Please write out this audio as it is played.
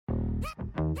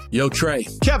Yo, Trey.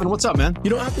 Kevin, what's up, man?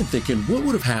 I've been thinking, what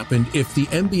would have happened if the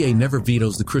NBA never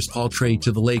vetoes the Chris Paul trade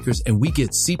to the Lakers and we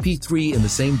get CP3 in the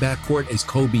same backcourt as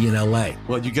Kobe in LA?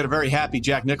 Well, you get a very happy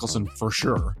Jack Nicholson for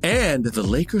sure. And the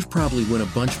Lakers probably win a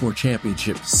bunch more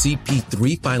championships.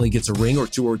 CP3 finally gets a ring or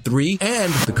two or three,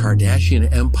 and the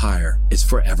Kardashian empire is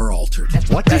forever altered.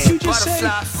 What did you just say?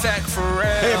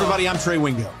 Hey, everybody, I'm Trey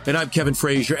Wingo. And I'm Kevin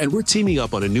Frazier, and we're teaming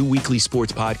up on a new weekly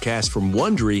sports podcast from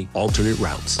Wondery, Alternate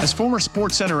Routes. As former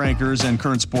Sports Center anchors and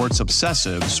current sports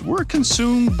obsessives, we're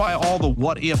consumed by all the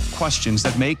what-if questions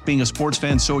that make being a sports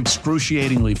fan so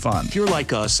excruciatingly fun. If you're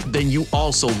like us, then you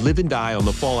also live and die on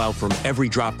the fallout from every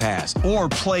drop pass. Or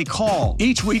play call.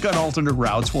 Each week on Alternate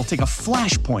Routes, we'll take a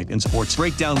flashpoint in sports,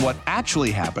 break down what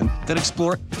actually happened, then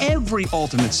explore every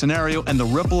alternate scenario and the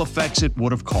ripple effects it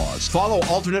would have caused. Follow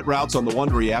Alternate Routes on the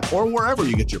Wondery app or wherever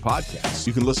you get your podcasts.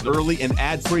 You can listen early and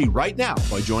ad-free right now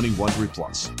by joining Wondery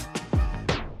Plus.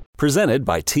 Presented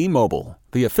by T-Mobile,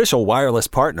 the official wireless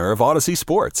partner of Odyssey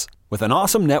Sports. With an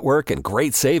awesome network and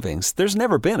great savings, there's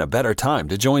never been a better time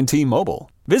to join T-Mobile.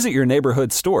 Visit your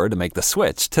neighborhood store to make the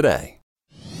switch today.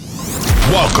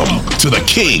 Welcome to the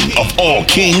King of All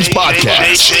Kings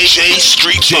podcast, J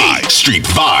Street Vibes. Street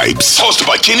Vibes, hosted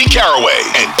by Kenny Caraway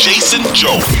and Jason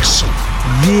Jones.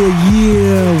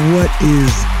 Yeah, what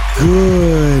is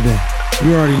good?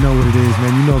 You already know what it is,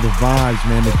 man. You know the vibes,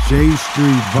 man. The J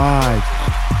Street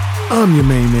Vibes. I'm your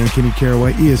main man, Kenny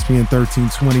Caraway, ESPN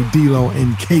 1320, D-Lo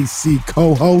and KC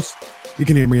co-host. You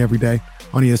can hear me every day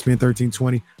on ESPN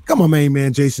 1320. Got my main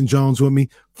man, Jason Jones, with me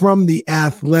from The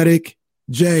Athletic.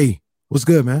 Jay, what's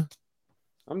good, man?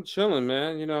 I'm chilling,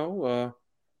 man.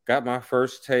 Got my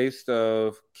first taste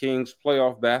of Kings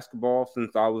playoff basketball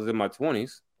since I was in my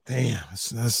 20s. Damn.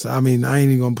 I ain't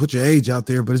even going to put your age out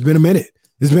there, but it's been a minute.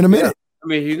 Yeah.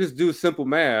 You just do simple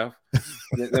math.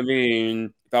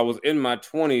 If I was in my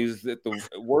 20s, at the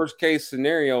worst case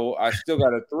scenario, I still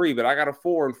got a 3, but I got a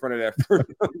 4 in front of that first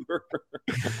number.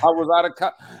 I was out of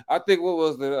I think what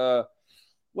was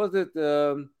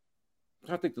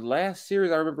I think the last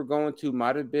series I remember going to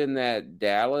might have been that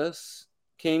Dallas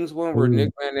Kings one where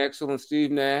Nick Van Exel and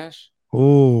Steve Nash.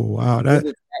 Oh, wow.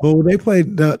 They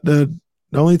played the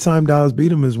only time Dallas beat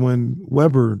them is when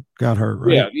Weber got hurt,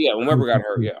 right? Yeah, when Weber got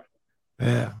hurt, yeah.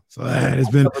 Yeah, so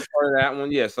it's been part of that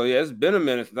one. Yeah, so it's been a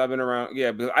minute since I've been around.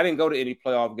 Yeah, because I didn't go to any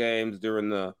playoff games during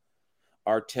the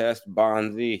Artest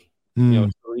Bonzi,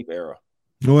 sleep era.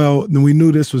 Well, we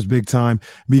knew this was big time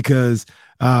because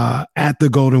at the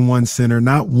Golden One Center,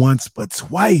 not once but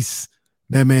twice,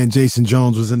 that man Jason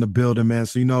Jones was in the building, man.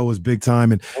 So it was big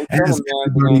time. And they're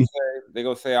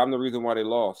gonna say I'm the reason why they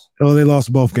lost. Oh, they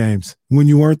lost both games. When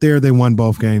you weren't there, they won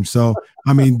both games. So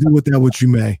do with that what you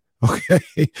may.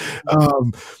 Okay.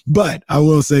 But I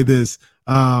will say this.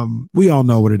 We all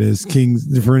know what it is.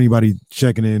 Kings, for anybody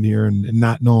checking in here and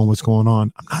not knowing what's going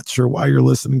on, I'm not sure why you're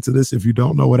listening to this if you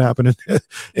don't know what happened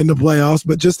in the playoffs.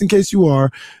 But just in case you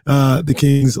are, the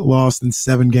Kings lost in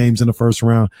 7 games in the first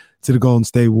round to the Golden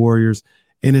State Warriors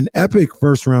in an epic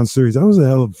first round series. That was a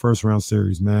hell of a first round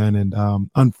series, man. And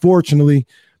unfortunately,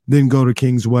 didn't go the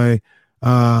Kings' way.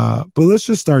 But let's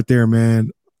just start there,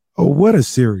 man. Oh, what a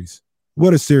series.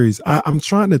 What a series. I'm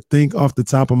trying to think off the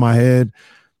top of my head.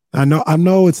 I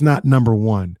know it's not number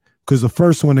one because the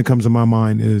first one that comes to my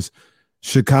mind is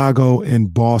Chicago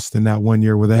and Boston that one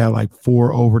year where they had like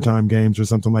 4 overtime games or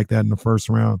something like that in the first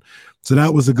round. So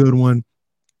that was a good one.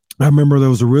 I remember there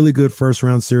was a really good first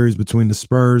round series between the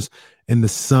Spurs and the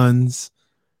Suns.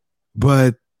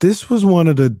 But this was one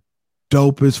of the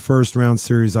dopest first round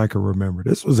series I can remember.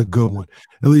 This was a good one,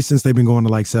 at least since they've been going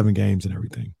to like 7 games and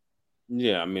everything.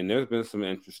 Yeah, there's been some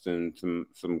interesting, some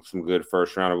good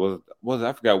first round.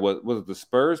 I forgot was it the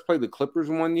Spurs played the Clippers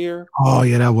one year? Oh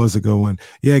yeah, that was a good one.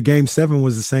 Yeah, Game 7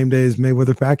 was the same day as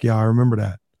Mayweather Pacquiao. I remember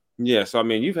that. Yeah, so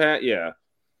you've had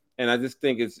and I just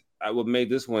think what made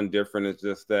this one different is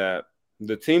just that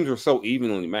the teams were so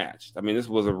evenly matched. This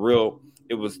was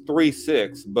it was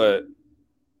 3-6, but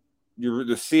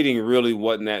the seeding really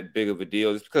wasn't that big of a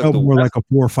deal. It's because more like a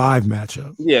 4-5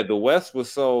 matchup. Yeah, the West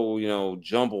was so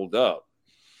jumbled up.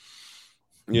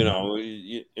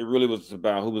 It really was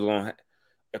about who was going.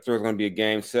 If there was going to be a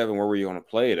Game 7, where were you going to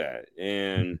play it at?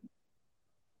 And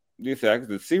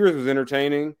the series was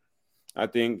entertaining. I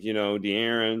think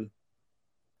De'Aaron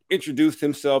introduced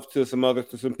himself to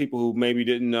some people who maybe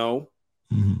didn't know,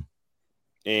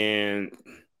 and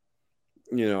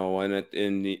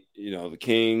the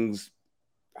Kings.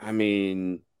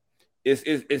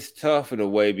 It's tough in a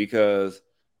way because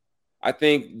I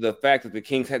think the fact that the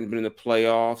Kings hadn't been in the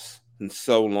playoffs in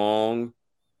so long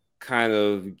kind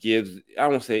of gives, I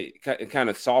won't say it kind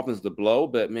of softens the blow,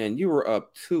 but man, you were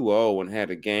up 2-0 and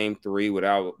had a game 3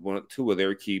 without two of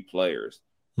their key players.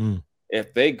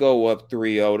 If they go up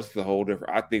 3-0, this is a whole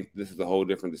different. I think this is a whole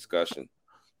different discussion.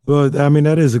 But I mean,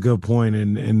 that is a good point,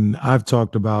 and I've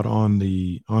talked about on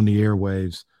the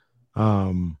airwaves,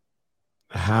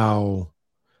 how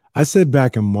I said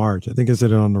back in March. I think I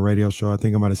said it on the radio show. I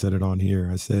think I might have said it on here.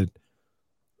 I said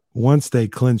once they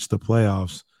clinch the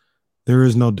playoffs, there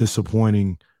is no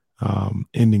disappointing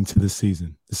ending to the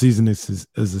season. The season is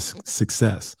a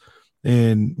success,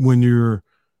 and when you're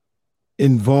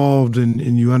involved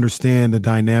and you understand the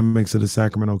dynamics of the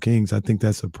Sacramento Kings, I think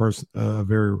that's a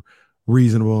very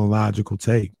reasonable and logical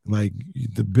take. Like,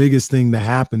 the biggest thing that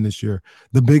happened this year,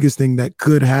 the biggest thing that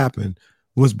could happen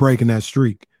was breaking that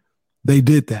streak. They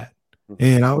did that.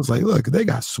 And I was like, look, they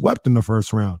got swept in the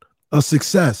first round. A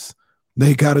success.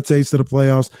 They got a taste of the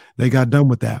playoffs. They got done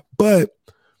with that. But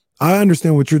I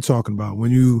understand what you're talking about.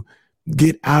 When you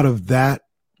get out of that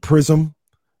prism,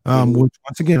 which,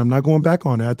 once again, I'm not going back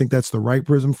on it. I think that's the right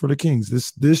prism for the Kings.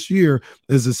 This year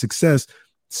is a success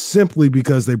simply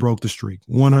because they broke the streak,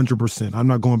 100%. I'm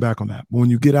not going back on that. But when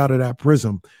you get out of that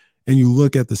prism and you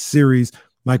look at the series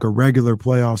like a regular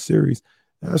playoff series,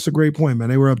 that's a great point, man.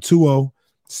 They were up 2-0,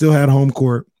 still had home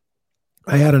court.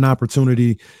 I had an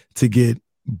opportunity to get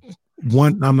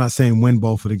one. I'm not saying win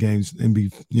both of the games and be,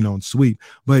 and sweep,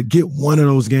 but get one of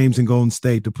those games in Golden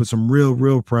State to put some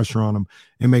real pressure on them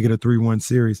and make it a 3-1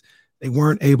 series. They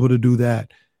weren't able to do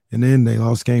that. And then they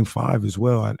lost game 5 as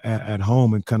well at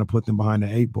home and kind of put them behind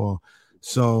the 8 ball.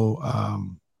 So,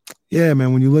 yeah,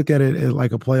 man, when you look at it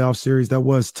like a playoff series, that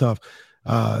was tough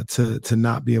to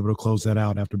not be able to close that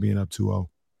out after being up 2-0.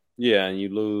 Yeah, and you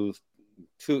lose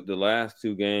the last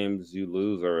 2 games you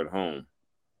lose are at home.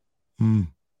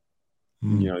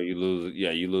 You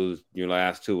lose your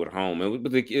last 2 at home.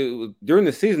 But during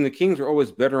the season, the Kings were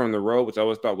always better on the road, which I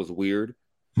always thought was weird.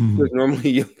 Because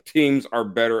normally teams are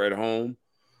better at home.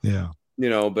 Yeah.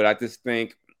 But I just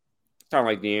think, kind of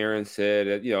like De'Aaron said,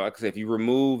 that, like I said, if you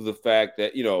remove the fact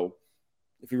that,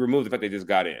 they just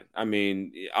got in, I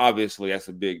mean, obviously that's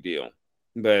a big deal.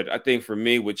 But I think for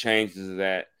me, what changes is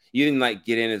that you didn't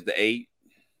get in as the 8.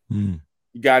 You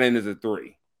got in as a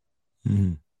 3.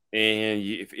 And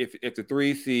if the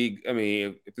 3 seed,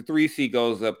 if the 3 seed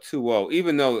goes up 2-0,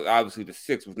 even though obviously the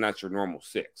 6 was not your normal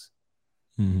 6,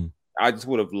 I just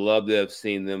would have loved to have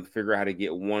seen them figure out how to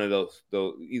get one of those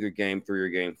either game 3 or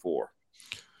game 4.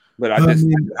 But I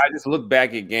just look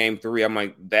back at game 3. I'm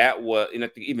like, that was, I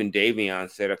think even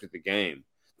Davion said after the game,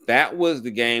 that was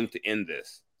the game to end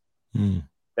this.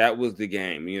 That was the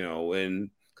game, and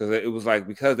because it was like,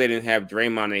 because they didn't have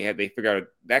Draymond, they figured out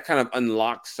that kind of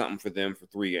unlocked something for them for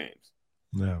 3 games.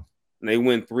 Yeah. And they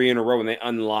win 3 in a row and they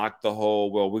unlocked the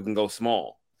whole, well, we can go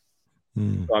small.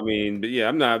 So, but yeah,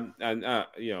 I'm not,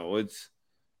 it's,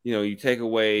 you take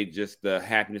away just the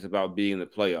happiness about being in the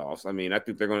playoffs. I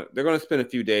think they're going to spend a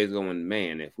few days going,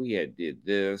 man, if we had did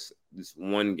this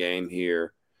one game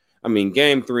here,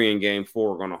 game 3 and game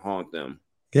 4 are going to haunt them.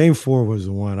 Game 4 was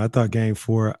the one. I thought game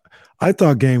 4,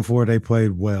 they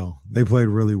played well. They played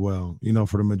really well,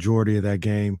 for the majority of that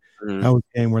game. That was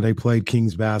a game where they played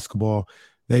Kings basketball.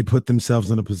 They put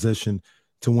themselves in a position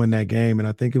to win that game. And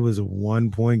I think it was a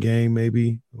 1-point game,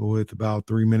 maybe, with about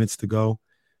 3 minutes to go.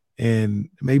 And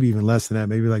maybe even less than that,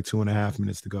 maybe like 2.5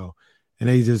 minutes to go. And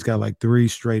they just got like 3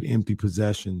 straight empty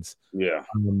possessions. Yeah.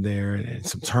 There and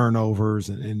some turnovers.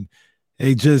 And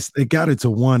they got it to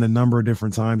 1 a number of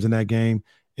different times in that game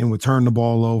and would turn the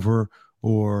ball over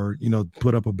or,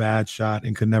 put up a bad shot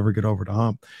and could never get over the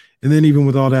hump. And then even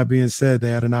with all that being said,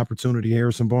 they had an opportunity,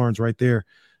 Harrison Barnes right there,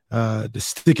 to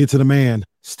stick it to the man,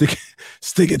 stick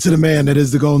it to the man that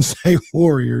is the Golden State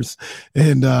Warriors.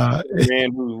 And the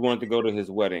man who wanted to go to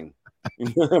his wedding.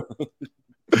 and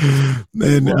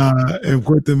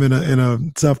put them in a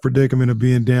tough predicament of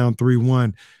being down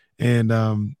 3-1. And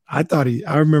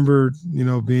I remember,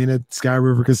 being at Sky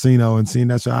River Casino and seeing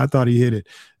that shot. I thought he hit it.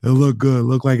 It looked good. It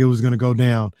looked like it was going to go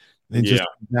down and just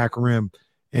back rim.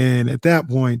 And at that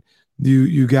point,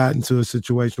 you got into a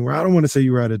situation where I don't want to say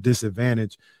you were at a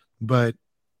disadvantage, but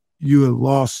you had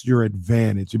lost your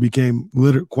advantage. It became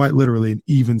quite literally an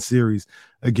even series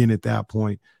again at that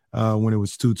point when it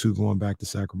was 2-2 going back to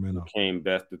Sacramento. It became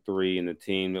best of 3, and the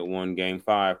team that won game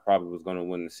 5 probably was going to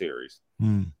win the series.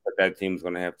 But that team's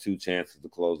going to have 2 chances to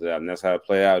close it out, and that's how it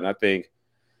played out. And I think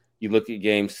you look at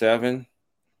game 7,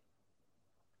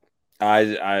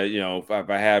 if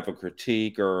I have a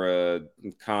critique or a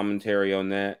commentary on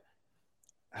that,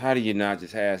 how do you not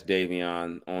just ask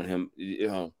Davion on him?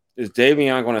 Is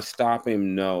Davion going to stop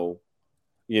him? No.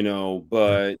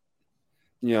 But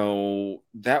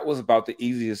that was about the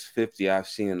easiest 50 I've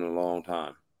seen in a long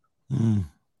time. Mm.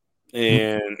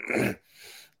 And,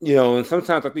 and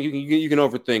sometimes I think you can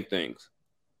overthink things.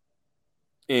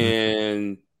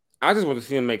 And I just want to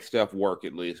see him make Steph work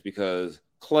at least, because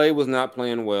Clay was not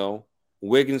playing well.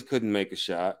 Wiggins couldn't make a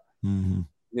shot. Mm-hmm.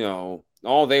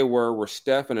 All they were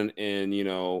Steph and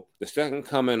the second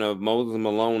coming of Moses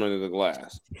Malone under the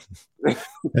glass.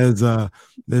 As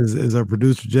our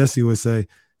producer Jesse would say,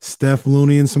 Steph,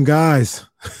 Looney, and some guys.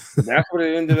 That's what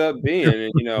it ended up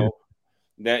being. And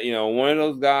that one of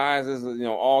those guys is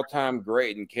all-time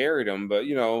great and carried them. But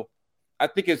I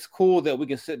think it's cool that we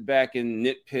can sit back and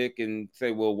nitpick and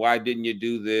say, well, why didn't you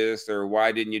do this or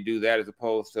why didn't you do that, as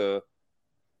opposed to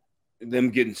them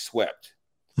getting swept,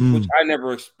 which I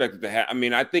never expected to happen. I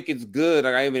mean, I think it's good.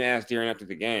 Like I even asked Darren after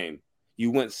the game, you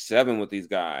went 7 with these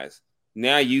guys.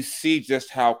 Now you see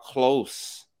just how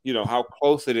close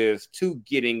it is to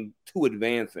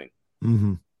advancing.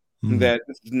 Mm-hmm. Mm-hmm. That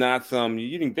this is not they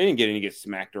didn't get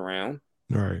smacked around.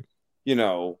 All right.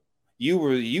 You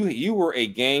were a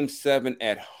game 7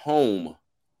 at home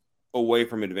away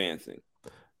from advancing.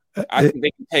 I think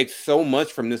they can take so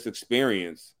much from this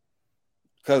experience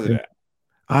because of that.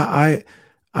 I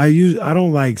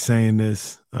don't like saying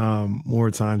this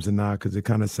more times than not, because it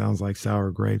kind of sounds like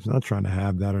sour grapes. I'm not trying to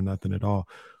have that or nothing at all.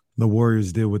 The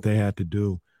Warriors did what they had to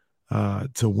do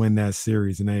to win that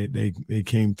series, and they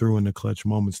came through in the clutch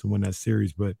moments to win that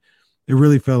series. But it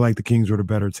really felt like the Kings were the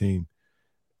better team.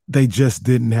 They just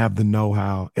didn't have the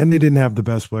know-how, and they didn't have the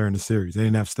best player in the series. They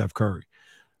didn't have Steph Curry.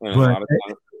 But a lot of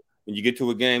times, when you get to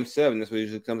a game 7, that's what it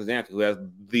usually comes down to: who has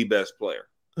the best player.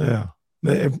 Yeah.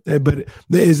 But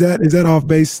is that off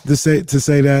base to say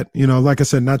that, like I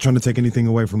said, not trying to take anything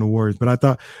away from the Warriors, but I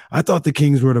thought the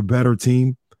Kings were the better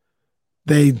team.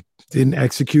 They didn't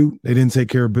execute. They didn't take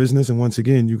care of business. And once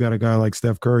again, you got a guy like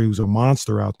Steph Curry who's a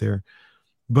monster out there.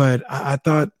 But I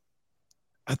thought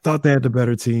they had the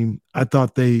better team. I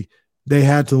thought they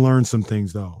had to learn some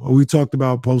things, though. We talked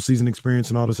about postseason experience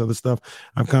and all this other stuff.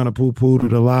 I've kind of poo-pooed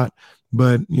it a lot.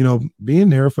 But, being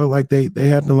there, felt like they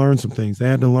had to learn some things. They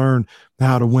had to learn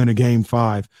how to win a game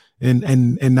 5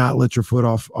 and not let your foot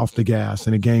off the gas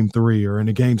in a game 3 or in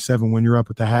a game 7 when you're up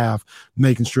at the half,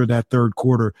 making sure that third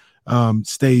quarter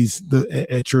stays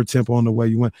at your tempo and the way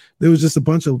you went. There was just a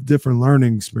bunch of different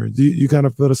learning experience. You kind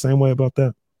of feel the same way about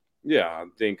that? Yeah,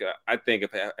 I think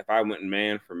if I went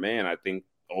man for man, I think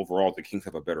overall the Kings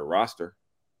have a better roster.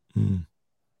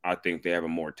 I think they have a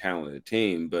more talented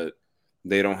team, but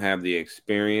they don't have the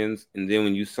experience. And then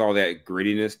when you saw that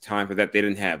grittiness, time for that, they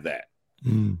didn't have that.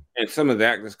 And some of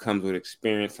that just comes with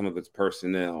experience, some of it's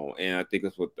personnel. And I think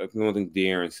that's one thing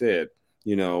De'Aaron said.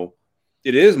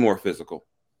 It is more physical.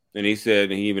 And he said,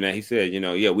 we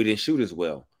didn't shoot as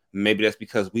well. Maybe that's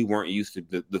because we weren't used to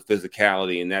the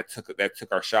physicality, and that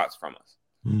took our shots from us.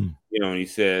 And he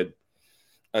said,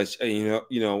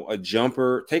 a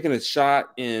jumper, taking a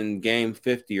shot in game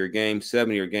 50 or game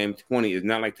 70 or game 20 is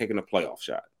not like taking a playoff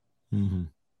shot.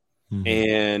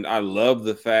 And I love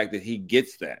the fact that he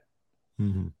gets that,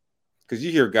 because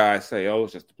you hear guys say, "Oh,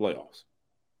 it's just the playoffs,"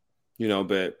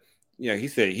 But he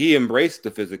said he embraced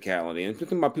the physicality. And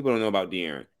something about people don't know about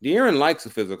De'Aaron. De'Aaron likes a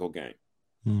physical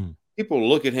game. People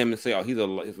look at him and say, "Oh, he's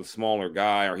a smaller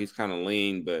guy, or he's kind of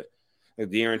lean," but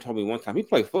De'Aaron told me one time he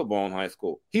played football in high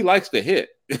school. He likes to hit.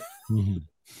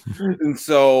 And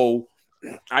so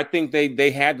I think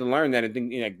they had to learn that. I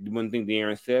think one thing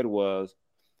De'Aaron said was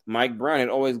Mike Brown had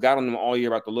always got on them all year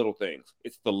about the little things.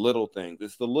 It's the little things.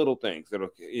 It's the little things that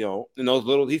and those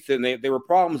little. He said they were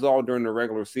problems all during the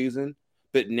regular season,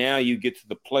 but now you get to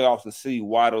the playoffs and see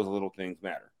why those little things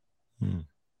matter.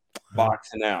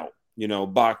 Boxing out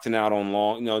on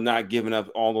long, not giving up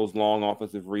all those long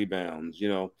offensive rebounds,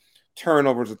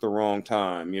 turnovers at the wrong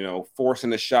time,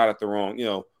 forcing a shot at the wrong,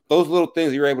 those little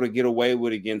things you're able to get away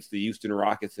with against the Houston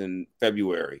Rockets in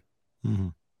February,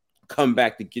 come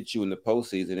back to get you in the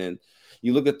postseason. And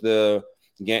you look at the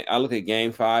game, I look at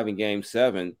game 5 and game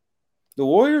 7, the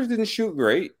Warriors didn't shoot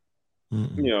great.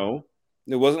 It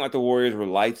wasn't like the Warriors were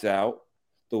lights out.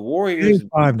 The Warriors, game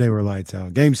 5, they were lights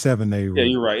out. Game 7, they were. Yeah,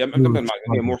 you're right. I'm talking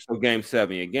about more so game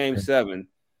 7. Yeah, game 7,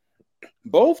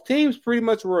 both teams pretty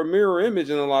much were a mirror image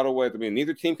in a lot of ways. I mean,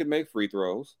 neither team could make free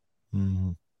throws,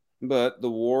 but the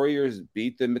Warriors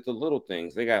beat them at the little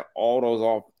things. They got all those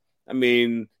off. I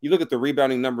mean, you look at the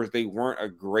rebounding numbers; they weren't a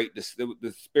great. The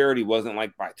disparity wasn't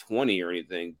like by 20 or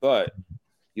anything, but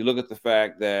you look at the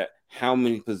fact that how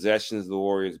many possessions the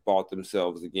Warriors bought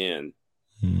themselves again.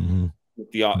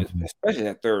 Especially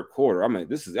that third quarter. I'm like,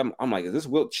 is this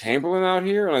Wilt Chamberlain out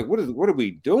here? Like, what are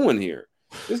we doing here?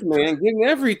 This man getting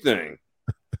everything.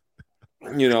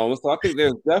 So I think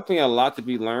there's definitely a lot to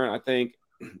be learned. I think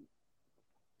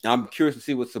I'm curious to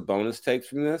see what Sabonis takes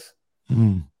from this.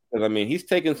 Because, I mean, he's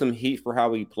taken some heat for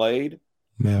how he played.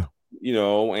 Yeah.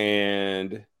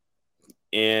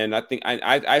 And I think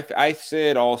I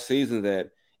said all season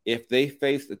that if they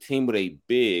faced a team with a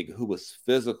big who was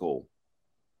physical,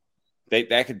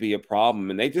 that could be a problem.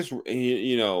 And they just,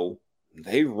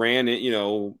 they ran it.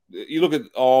 You look at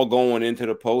all going into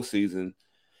the postseason,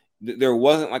 there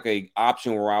wasn't like a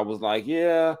option where I was like,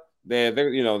 yeah, they're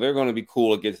going to be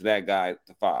cool against that guy at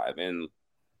the 5. And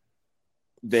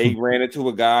they ran into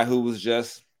a guy who was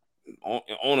just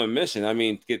on a mission. I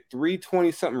mean, get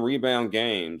 320-something rebound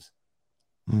games.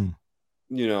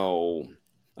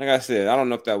 Like I said, I don't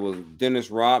know if that was Dennis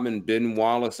Rodman, Ben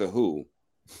Wallace, or who.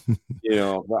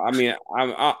 But I mean,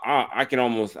 I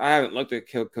haven't looked at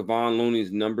Kevon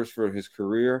Looney's numbers for his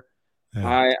career.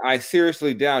 Yeah. I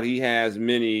seriously doubt he has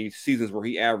many seasons where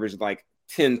he averaged like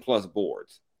 10 plus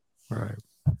boards. Right.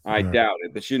 I doubt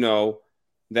it, but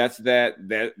that's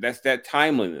that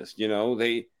timeliness.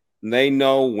 They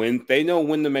know when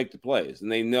to make the plays,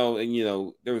 and they know.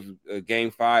 And there was a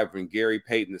game 5 when Gary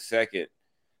Payton II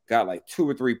got like 2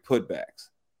 or 3 putbacks.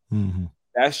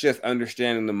 That's just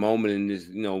understanding the moment and just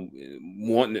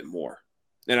wanting it more.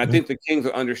 And I think the Kings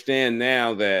will understand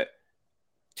now that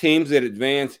teams that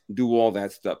advance do all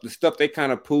that stuff. The stuff they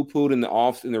kind of poo-pooed in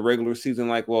the regular season,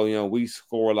 like, well, we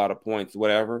score a lot of points,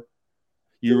 whatever.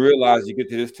 You realize you get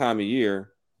to this time of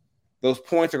year, those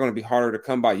points are going to be harder to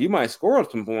come by. You might score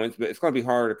some points, but it's going to be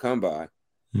harder to come by.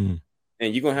 And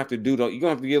you're going to have to you're going to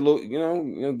have to get a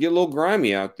little, get a little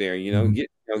grimy out there.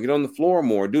 Get on the floor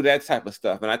more, do that type of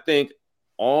stuff. And I think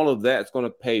all of that's going to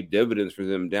pay dividends for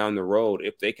them down the road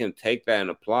if they can take that and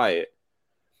apply it.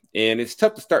 And it's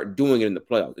tough to start doing it in the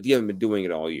playoffs if you haven't been doing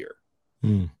it all year,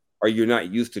 or you're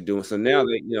not used to doing. So now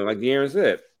that like De'Aaron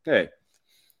said, hey,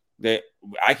 that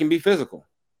I can be physical,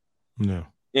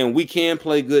 and we can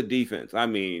play good defense. I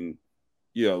mean,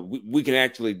 we can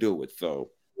actually do it. So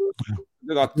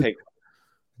I'll take.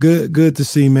 Good to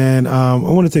see, man. I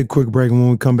want to take a quick break, and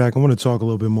when we come back, I want to talk a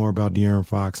little bit more about De'Aaron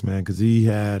Fox, man, because he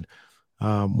had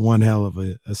one hell of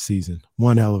a season,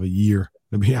 one hell of a year,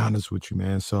 to be honest with you,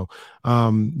 man. So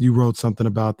you wrote something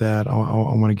about that. I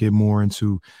want to get more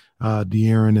into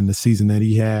De'Aaron and the season that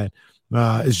he had.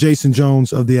 It's Jason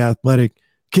Jones of The Athletic,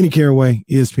 Kenny Caraway,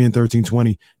 ESPN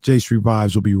 1320. J Street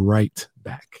Vibes will be right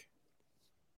back.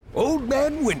 Old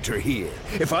Man Winter here.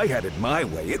 If I had it my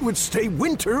way, it would stay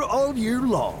winter all year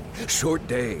long. Short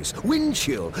days, wind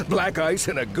chill, black ice,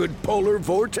 and a good polar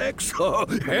vortex. Oh,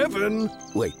 heaven.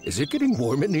 Wait, is it getting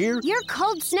warm in here? Your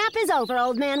cold snap is over,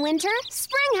 Old Man Winter.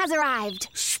 Spring has arrived.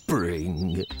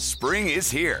 Spring. Spring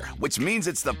is here, which means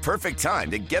it's the perfect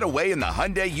time to get away in the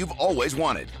Hyundai you've always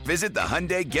wanted. Visit the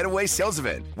Hyundai Getaway Sales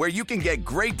Event, where you can get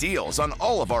great deals on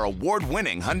all of our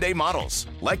award-winning Hyundai models,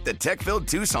 like the tech-filled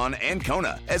Tucson and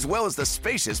Kona, as well as the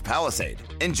spacious Palisade.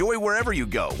 Enjoy wherever you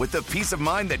go with the peace of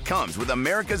mind that comes with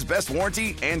America's best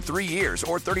warranty and 3 years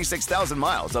or 36,000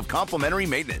 miles of complimentary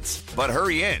maintenance. But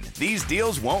hurry in, these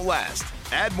deals won't last.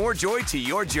 Add more joy to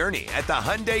your journey at the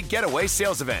Hyundai Getaway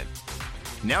Sales Event.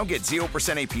 Now get 0%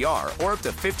 APR or up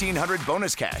to $1,500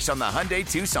 bonus cash on the Hyundai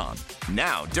Tucson.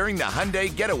 Now, during the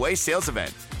Hyundai Getaway Sales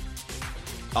Event.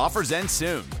 Offers end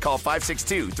soon. Call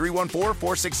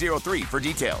 562-314-4603 for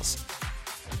details.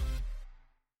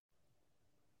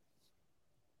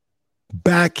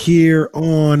 Back here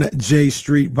on J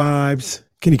Street Vibes,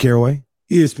 Kenny Caraway,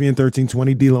 ESPN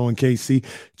 1320, D-Lo and KC,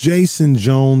 Jason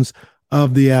Jones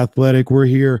of The Athletic. We're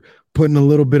here putting a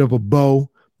little bit of a bow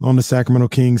on the Sacramento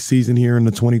Kings season here in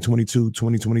the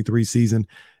 2022-2023 season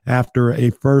after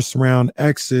a first-round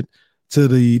exit to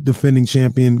the defending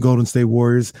champion Golden State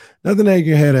Warriors. Nothing to hang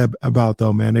your head about,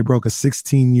 though, man. They broke a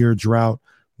 16-year drought.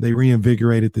 They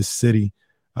reinvigorated this city,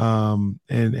 and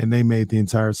they made the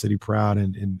entire city proud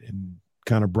and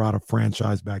kind of brought a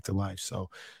franchise back to life.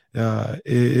 So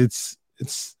it's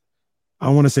I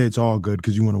want to say it's all good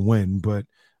because you want to win, but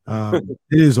it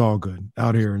is all good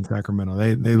out here in Sacramento.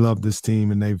 They love this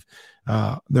team, and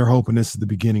they're hoping this is the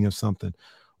beginning of something.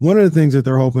 One of the things that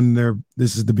they're hoping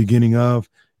this is the beginning of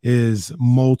is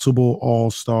multiple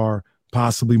All-Star,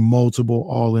 possibly multiple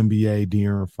All-NBA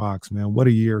De'Aaron Fox, man. What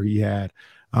a year he had.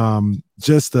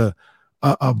 Just a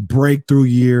breakthrough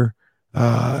year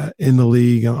in the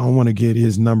league. I want to get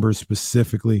his numbers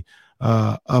specifically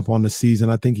up on the season.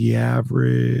 I think he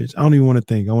averaged, I don't even want to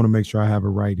think. I want to make sure I have it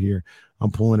right here.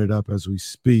 I'm pulling it up as we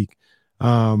speak.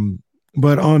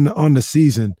 But on the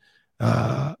season,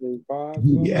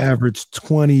 he averaged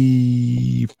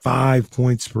 25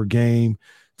 points per game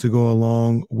to go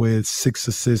along with 6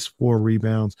 assists, 4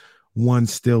 rebounds, 1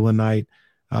 steal a night.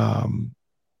 The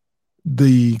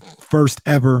first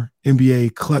ever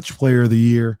NBA Clutch Player of the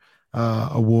Year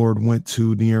award went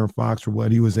to De'Aaron Fox for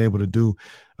what he was able to do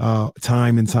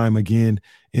time and time again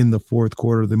in the fourth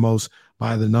quarter, the most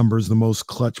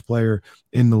clutch player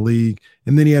in the league.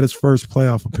 And then he had his first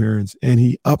playoff appearance, and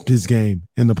he upped his game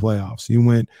in the playoffs. He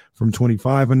went from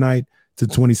 25 a night to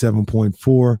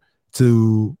 27.4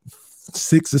 to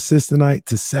 6 assists a night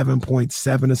to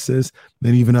 7.7 assists,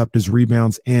 then even upped his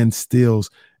rebounds and steals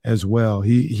as well.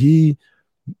 He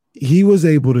was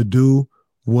able to do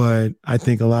what I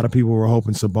think a lot of people were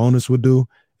hoping Sabonis would do,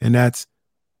 and that's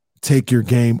take your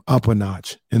game up a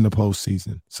notch in the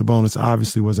postseason. Sabonis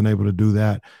obviously wasn't able to do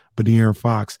that, but De'Aaron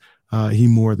Fox, he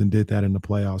more than did that in the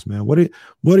playoffs, man.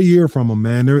 What a year from him,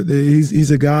 man.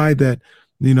 He's a guy that,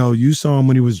 you saw him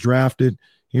when he was drafted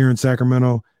here in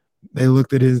Sacramento. They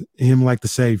looked at him like the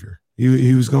savior.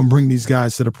 He was going to bring these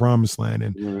guys to the promised land.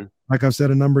 And like I've said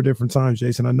a number of different times,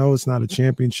 Jason, I know it's not a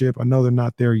championship. I know they're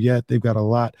not there yet. They've got a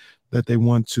lot that they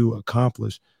want to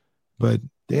accomplish. But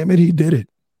damn it, he did it.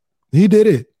 He did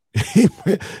it.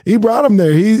 He brought him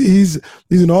there. He's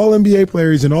an all-NBA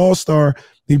player. He's an all-star.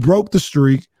 He broke the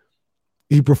streak.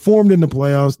 He performed in the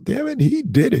playoffs. Damn it, he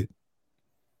did it.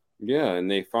 Yeah, and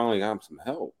they finally got him some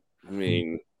help. I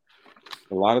mean,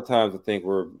 a lot of times I think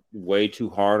we're way too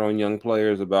hard on young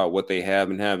players about what they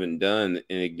have and haven't done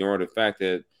and ignore the fact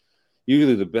that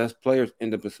usually the best players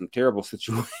end up in some terrible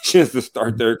situations to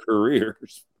start their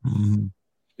careers. Mm-hmm.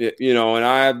 And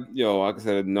I, like I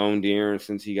said, I've known De'Aaron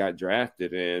since he got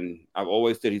drafted, and I've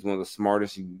always said he's one of the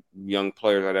smartest young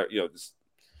players I've ever,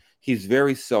 he's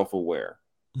very self-aware.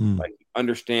 Like, he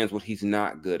understands what he's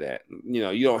not good at.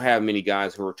 You don't have many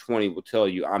guys who are 20 will tell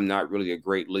you, I'm not really a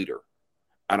great leader.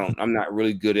 I'm not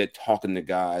really good at talking to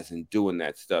guys and doing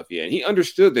that stuff yet. And he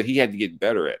understood that he had to get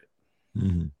better at it.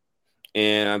 Mm-hmm.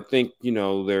 And I think,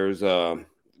 there's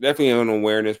definitely an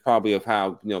awareness probably of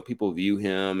how, people view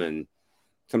him. And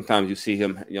sometimes you see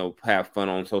him, have fun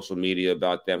on social media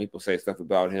about that. People say stuff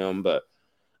about him. But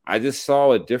I just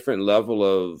saw a different level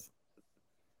of,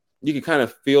 you can kind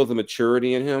of feel the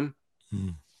maturity in him.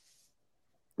 Mm.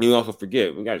 You also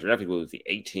forget, we got drafted, was he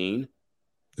 18?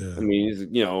 Yeah. I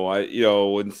mean,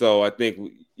 and so I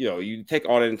think, you take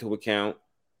all that into account.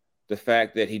 The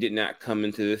fact that he did not come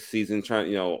into this season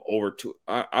trying,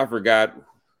 I forgot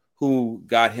who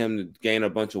got him to gain a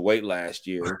bunch of weight last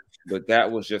year, but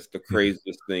that was just the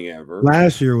craziest thing ever.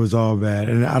 Last year was all bad,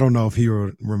 and I don't know if he will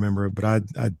remember it, but I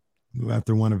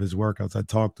after one of his workouts, I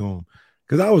talked to him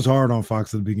because I was hard on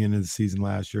Fox at the beginning of the season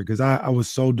last year because I was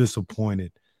so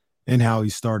disappointed in how he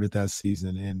started that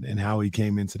season and how he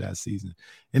came into that season.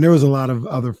 And there was a lot of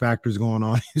other factors going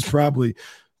on. He's probably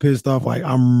pissed off, like,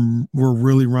 we're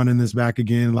really running this back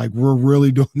again. Like, we're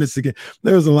really doing this again.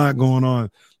 There was a lot going on.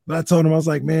 But I told him, I was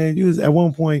like, man, you was at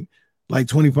one point, like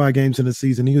 25 games in the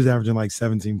season, he was averaging like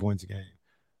 17 points a game.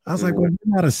 I was like, well,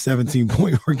 you're not a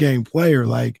 17-point per game player.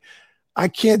 Like, I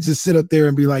can't just sit up there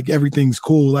and be like, everything's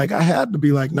cool. Like, I had to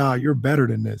be like, nah, you're better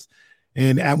than this.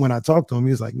 And when I talked to him,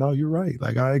 he was like, no, you're right.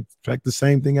 Like, I expect the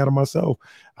same thing out of myself.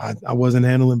 I wasn't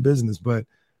handling business. But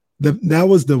that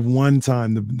was the one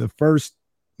time, the first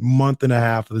month and a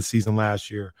half of the season last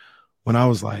year when I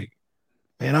was like,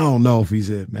 man, I don't know if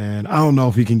he's it, man. I don't know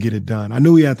if he can get it done. I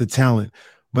knew he had the talent,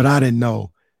 but I didn't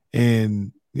know.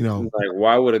 And, like,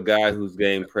 why would a guy whose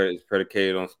game is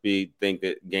predicated on speed think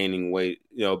that gaining weight,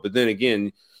 but then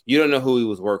again, you don't know who he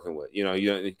was working with.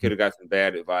 He could have got some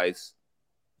bad advice.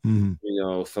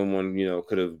 Mm-hmm. Someone,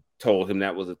 could have told him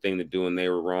that was a thing to do and they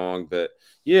were wrong. But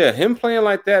yeah, him playing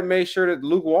like that made sure that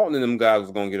Luke Walton and them guys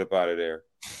was going to get up out of there.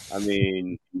 I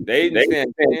mean, they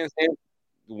didn't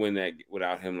win that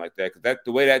without him like that. Because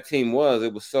the way that team was,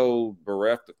 it was so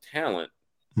bereft of talent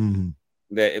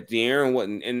that if De'Aaron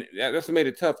wasn't, and that's what made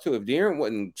it tough too. If De'Aaron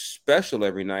wasn't special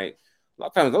every night, a lot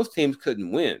of times those teams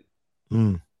couldn't win.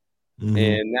 Mm-hmm.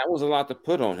 And that was a lot to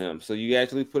put on him. So you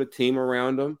actually put a team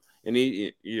around him. And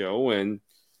he, and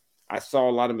I saw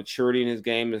a lot of maturity in his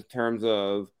game in terms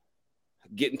of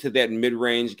getting to that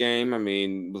mid-range game. I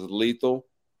mean, was lethal.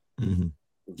 Mm-hmm.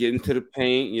 Getting to the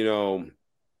paint,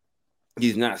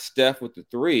 he's not Steph with the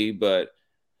three, but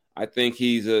I think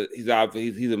he's a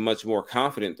much more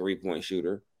confident 3-point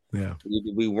shooter. Yeah,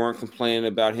 we weren't complaining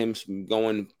about him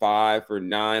going 5 for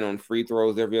 9 on free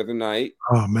throws every other night.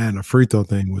 Oh man, the free throw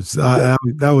thing was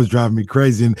that was driving me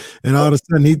crazy, and all of a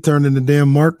sudden he turned into damn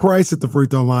Mark Price at the free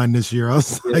throw line this year. I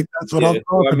was like, that's what I'm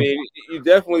talking about. I mean, you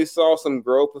definitely saw some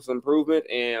growth and some improvement,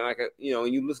 and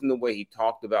you listen to the way he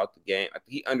talked about the game.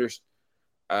 He understood.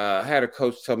 I had a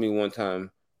coach tell me one time,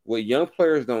 what young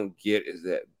players don't get is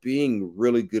that being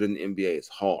really good in the NBA is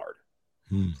hard.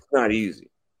 It's not easy.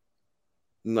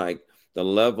 like the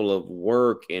level of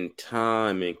work and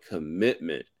time and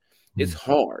commitment, it's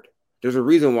hard. There's a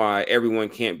reason why everyone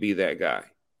can't be that guy.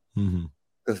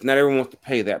 Because not everyone wants to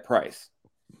pay that price.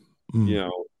 You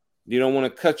know, you don't want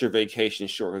to cut your vacation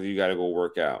short because you got to go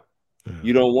work out.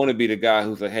 You don't want to be the guy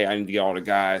who's like, hey, I need to get all the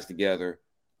guys together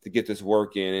to get this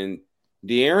work in. And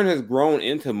De'Aaron has grown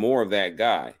into more of that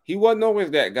guy. He wasn't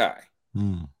always that guy.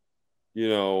 You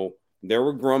know, there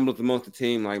were grumbles amongst the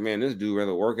team like, man, this dude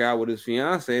rather work out with his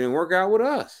fiance than work out with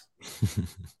us.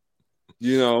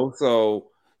 You know, so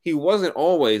he wasn't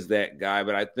always that guy,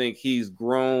 but I think he's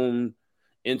grown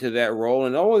into that role.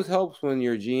 And it always helps when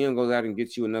your GM goes out and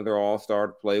gets you another all-star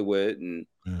to play with and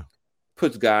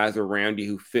puts guys around you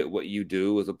who fit what you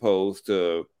do as opposed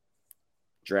to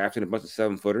drafting a bunch of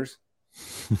 7-footers.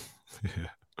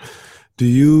 Do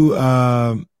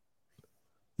you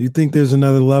think there's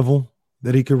another level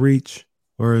that he could reach,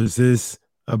 or is this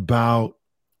about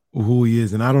who he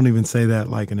is? And I don't even say that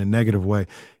like in a negative way.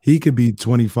 He could be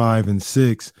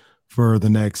 25-6 for the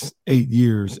next 8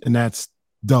 years, and that's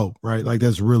dope, right? Like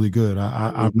that's really good.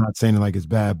 I'm not saying it like it's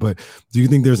bad, but do you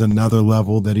think there's another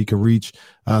level that he could reach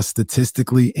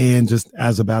statistically and just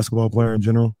as a basketball player in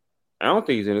general? I don't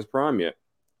think he's in his prime yet.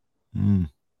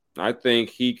 I think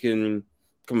he can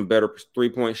become a better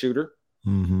 3-point shooter.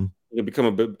 He can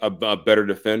become a better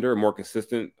defender, a more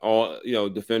consistent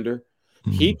defender.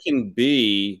 He can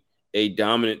be a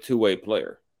dominant two-way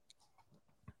player.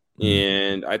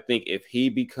 And I think if he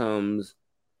becomes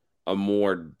a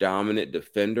more dominant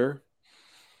defender,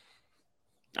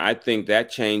 I think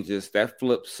that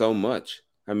flips so much.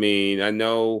 I mean, I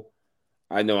know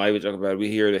I even talk about it.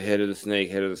 We hear the head of the snake.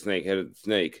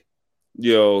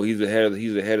 Yo, he's the head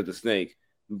of the snake.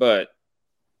 But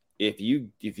if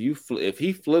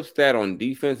he flips that on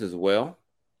defense as well,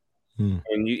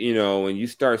 and you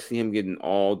start seeing him getting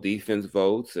all defense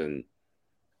votes, and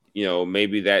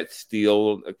maybe that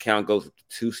steal account goes up to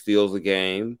 2 steals a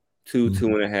game,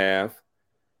 2.5.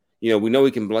 We know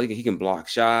he can block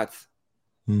shots.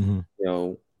 When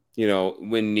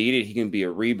needed, he can be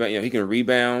a rebound. He can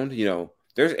rebound.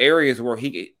 There's areas where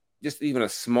he just even a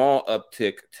small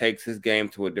uptick takes his game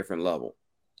to a different level.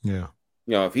 Yeah.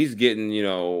 If he's getting,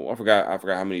 I forgot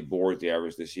how many boards he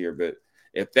averaged this year, but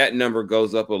if that number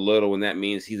goes up a little, and that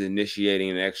means he's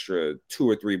initiating an extra 2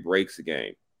 or 3 breaks a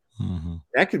game,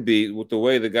 that could be, with the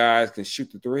way the guys can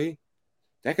shoot the 3,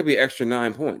 that could be extra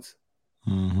 9 points.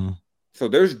 So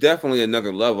there's definitely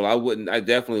another level. I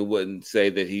definitely wouldn't say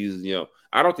that he's,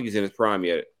 I don't think he's in his prime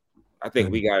yet. I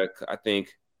think I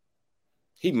think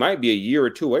he might be a year or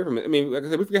 2 away from it. I mean, like I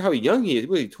said, we forget how young he is.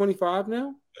 Was he 25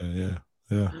 now? Yeah.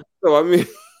 So, I mean,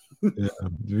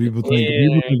 people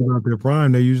think about their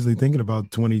prime, they're usually thinking about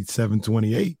 27,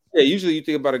 28. Yeah, usually you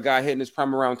think about a guy hitting his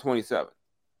prime around 27.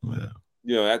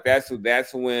 Yeah.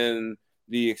 That's when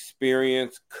the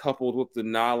experience coupled with the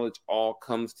knowledge all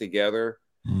comes together.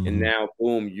 And now,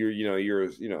 boom,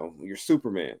 you're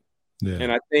Superman. Yeah.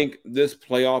 And I think this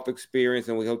playoff experience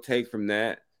and what he'll take from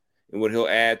that and what he'll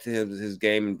add to his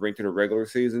game and bring to the regular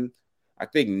season, I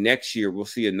think next year we'll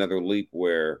see another leap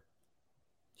where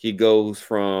he goes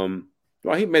from,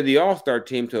 he made the All-Star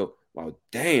team to,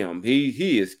 damn,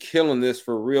 he is killing this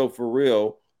for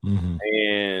real.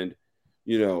 And,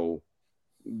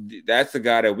 that's the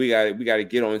guy that we got to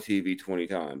get on TV 20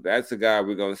 times. That's the guy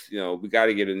we're going to, we got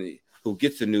to get in who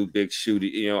gets a new big shooter.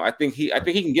 I think he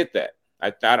can get that.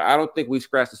 I don't think we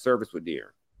scratched the surface with De'Aaron.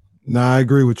 No, I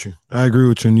agree with you.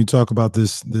 And you talk about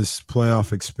this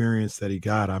playoff experience that he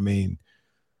got. I mean,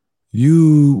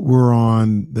 you were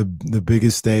on the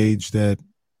biggest stage that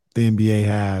the NBA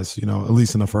has, at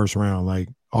least in the first round, like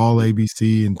all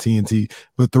ABC and TNT,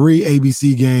 but 3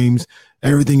 ABC games,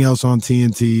 everything else on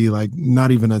TNT, like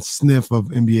not even a sniff of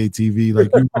NBA TV.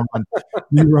 Like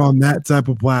you were on that type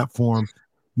of platform.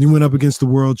 You went up against the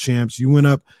world champs. You went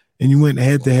up and you went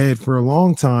head to head for a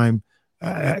long time.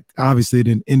 Obviously, it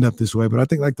didn't end up this way, but I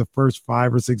think like the first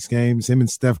 5 or 6 games, him and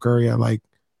Steph Curry had like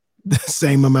the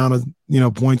same amount of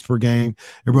points per game.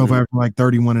 They're both averaging like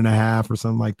 31.5 or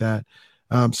something like that.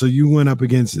 So you went up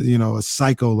against a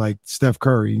psycho like Steph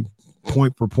Curry,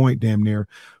 point for point, damn near,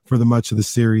 for the much of the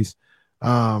series.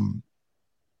 And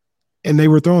they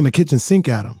were throwing the kitchen sink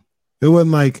at him. It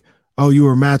wasn't like, you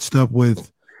were matched up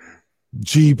with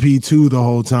GP2 the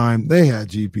whole time. They had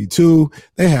GP2,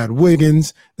 they had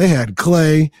Wiggins, they had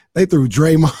Clay, they threw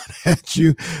Draymond at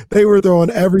you. They were throwing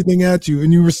everything at you,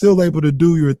 and you were still able to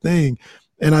do your thing.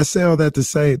 And I say all that to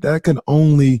say that can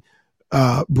only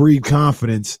breed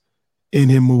confidence in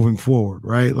him moving forward,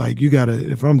 right? Like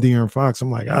if I'm De'Aaron Fox,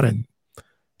 I'm like,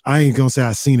 I ain't gonna say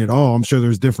I've seen it all. I'm sure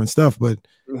there's different stuff, but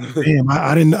damn,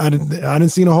 I didn't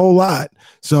see a whole lot.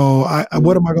 So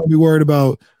what am I gonna be worried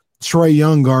about Trae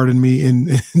Young guarding me in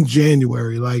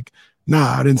January? Like,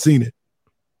 nah, I didn't seen it.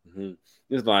 Mm-hmm.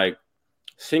 It's like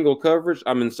single coverage.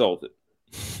 I'm insulted.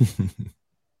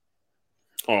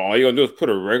 All you're gonna do is put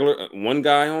a regular one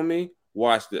guy on me.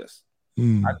 Watch this.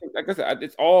 I think, like I said,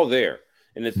 it's all there.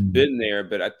 And it's been there,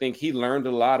 but I think he learned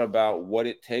a lot about what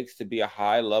it takes to be a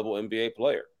high-level NBA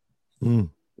player.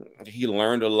 He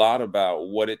learned a lot about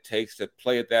what it takes to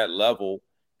play at that level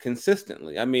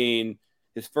consistently. I mean,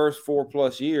 his first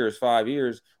 4+ years, 5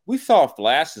 years, we saw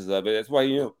flashes of it. That's why,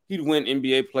 he'd win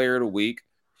NBA Player of the Week.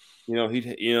 He'd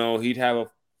have a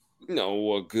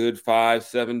good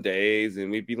 5-7 days,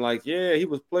 and we'd be like, yeah, he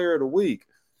was Player of the Week.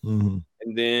 And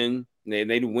then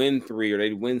they'd win 3 or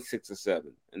they'd win 6 or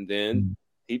 7, and then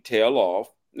he'd tail off,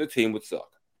 and the team would suck.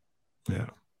 Yeah,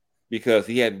 because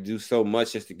he had to do so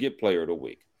much just to get Player of the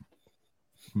Week.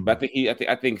 But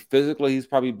I think physically he's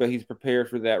prepared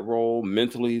for that role.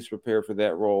 Mentally he's prepared for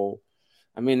that role.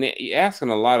 I mean, you're asking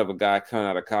a lot of a guy coming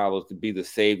out of college to be the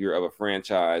savior of a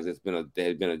franchise that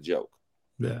had been a joke.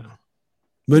 Yeah,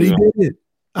 but he did it.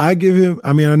 I give him.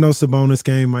 I mean, I know Sabonis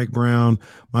came, Mike Brown,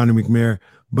 Monty McNair,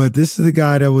 but this is the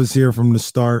guy that was here from the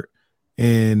start,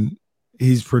 and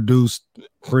he's produced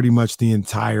pretty much the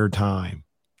entire time.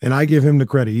 And I give him the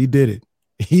credit. He did it.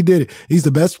 He did it. He's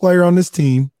the best player on this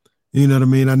team. You know what I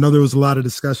mean? I know there was a lot of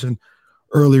discussion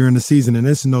earlier in the season, and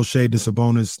this is no shade to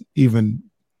Sabonis even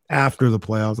after the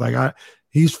playoffs. Like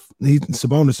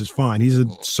Sabonis is fine. He's a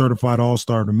certified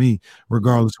all-star to me,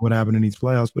 regardless of what happened in these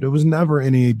playoffs. But it was never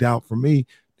any doubt for me.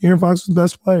 De'Aaron Fox was the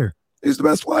best player. He's the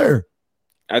best player.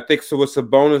 I think so. What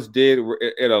Sabonis did,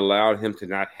 it allowed him to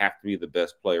not have to be the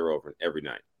best player over every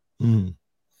night.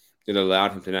 It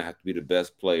allowed him to not have to be the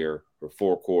best player for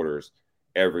 4 quarters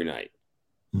every night,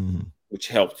 which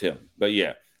helped him. But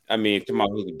yeah, I mean, talking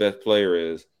about who the best player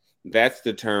is, that's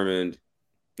determined,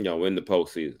 in the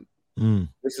postseason.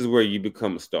 This is where you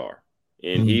become a star,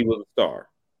 and he was a star,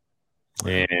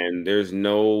 and there's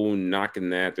no knocking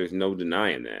that. There's no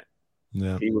denying that.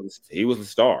 Yeah, he was a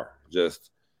star, just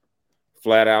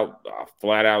flat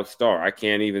out star. I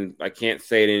can't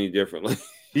say it any differently.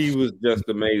 He was just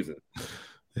amazing.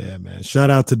 Yeah, man. Shout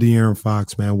out to De'Aaron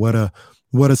Fox, man. What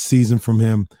a season from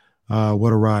him.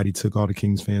 What a ride he took all the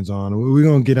Kings fans on. We're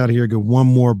going to get out of here, get one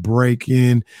more break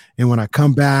in. And when I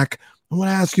come back, I want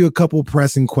to ask you a couple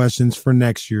pressing questions for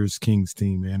next year's Kings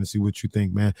team, man, to see what you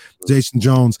think, man. Jason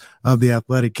Jones of The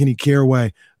Athletic, Kenny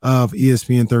Caraway of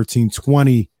ESPN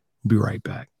 1320. We'll be right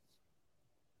back.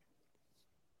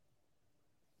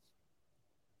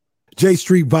 J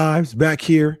Street Vibes back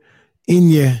here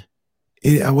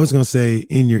I was going to say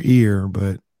in your ear,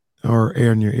 or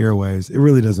air in your airways. It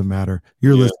really doesn't matter.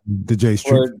 You're listening to J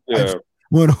Street Vibes.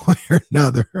 One way or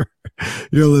another.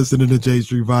 You're listening to J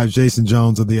Street Vibes. Jason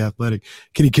Jones of The Athletic,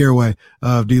 Kenny Caraway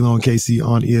of D-Lo and KC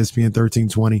on ESPN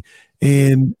 1320.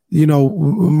 And,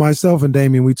 myself and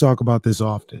Damian, we talk about this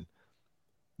often.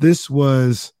 This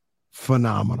was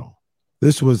phenomenal.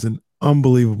 This was an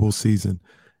unbelievable season,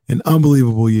 an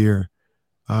unbelievable year.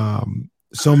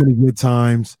 So many good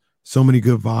times. So many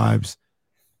good vibes.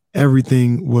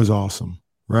 Everything was awesome,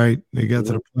 right? They got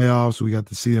to the playoffs. We got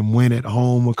to see them win at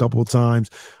home a couple of times,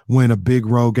 win a big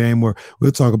road game where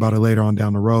we'll talk about it later on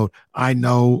down the road. I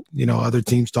know, other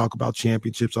teams talk about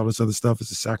championships, all this other stuff. It's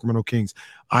the Sacramento Kings.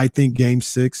 I think Game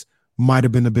 6 might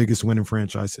have been the biggest win in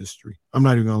franchise history. I'm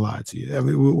not even going to lie to you. I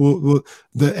mean,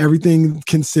 everything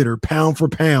considered, pound for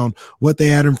pound, what they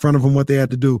had in front of them, what they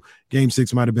had to do, Game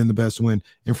 6 might have been the best win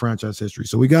in franchise history.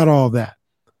 So we got all that.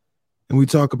 And we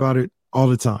talk about it all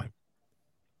the time.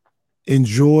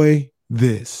 Enjoy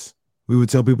this. We would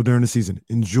tell people during the season,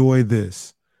 enjoy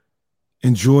this.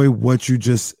 Enjoy what you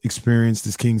just experienced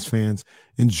as Kings fans.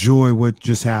 Enjoy what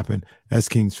just happened as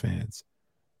Kings fans.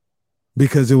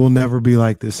 Because it will never be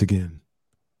like this again.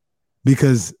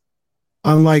 Because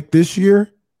unlike this year,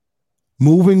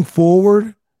 moving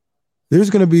forward, there's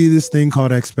going to be this thing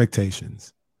called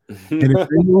expectations. And if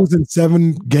they lose in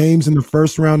 7 games in the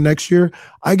first round next year,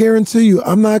 I guarantee you,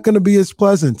 I'm not going to be as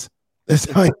pleasant as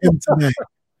I am today.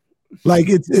 Like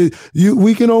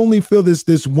we can only feel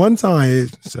this one time.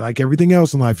 It's like everything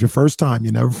else in life. Your first time,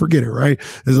 you never forget it, right?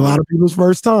 There's a lot of people's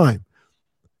first time.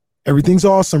 Everything's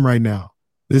awesome right now.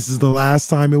 This is the last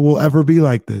time it will ever be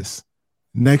like this.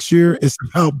 Next year, it's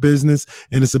about business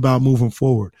and it's about moving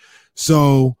forward.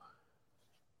 So,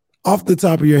 off the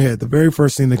top of your head, the very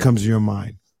first thing that comes to your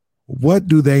mind, what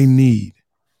do they need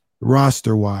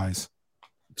roster-wise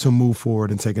to move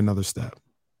forward and take another step?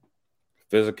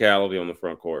 Physicality on the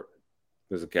front court.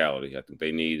 Physicality. I think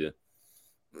they need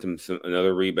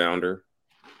another rebounder,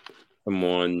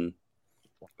 a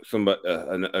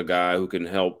guy who can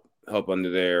help under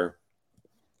there,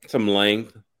 some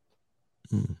length.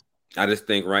 I just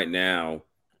think right now,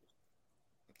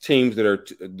 teams that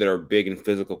are big and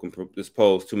physical can just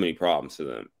pose too many problems to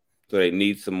them, so they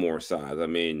need some more size. I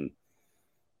mean,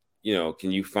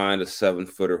 can you find a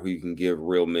 7-footer who you can give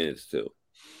real minutes to?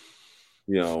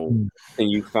 Can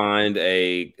you find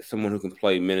someone who can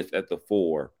play minutes at the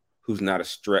 4 who's not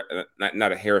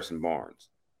a Harrison Barnes?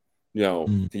 A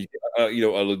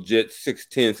legit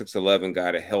 6'10", 6'11"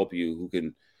 guy to help you who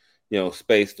can,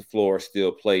 space the floor,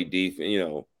 still play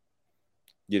defense.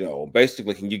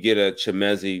 Basically, can you get a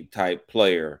Chimezie type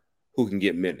player who can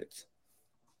get minutes?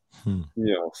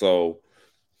 So,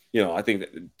 I think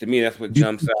that, to me, that's what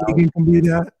jumps out. Keegan can be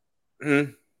that?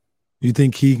 Mm-hmm. You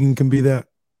think Keegan can be that?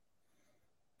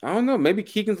 I don't know. Maybe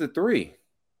Keegan's a 3.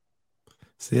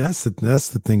 See, that's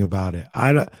the thing about it.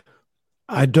 I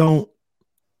don't.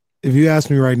 If you ask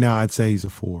me right now, I'd say he's a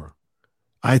 4.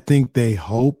 I think they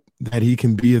hope that he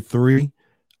can be a 3.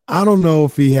 I don't know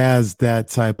if he has that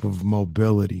type of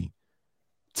mobility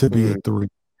to be a 3.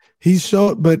 He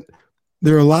showed, but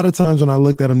there are a lot of times when I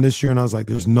looked at him this year and I was like,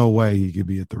 there's no way he could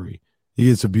be a 3. He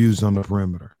gets abused on the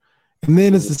perimeter. And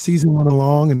then as the season went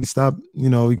along and he stopped, he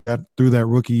got through that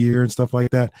rookie year and stuff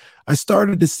like that, I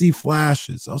started to see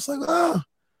flashes. I was like,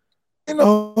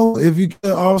 if you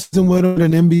get Austin with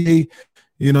an NBA,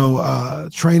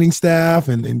 training staff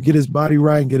and get his body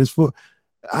right and get his foot,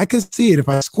 I can see it. If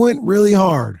I squint really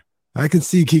hard, I can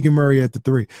see Keegan Murray at the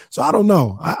 3. So I don't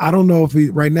know. I don't know if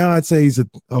right now I'd say he's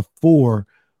a 4,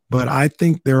 but I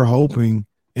think they're hoping,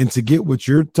 and to get what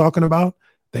you're talking about,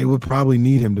 they would probably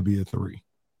need him to be a 3.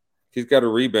 He's got to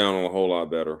rebound a whole lot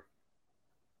better.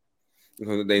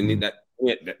 Because they need that.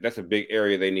 Yeah, that's a big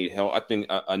area they need help. I think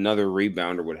another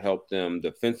rebounder would help them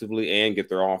defensively and get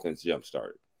their offense jump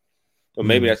started. So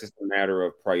maybe that's just a matter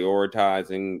of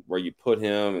prioritizing where you put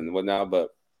him and whatnot.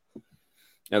 But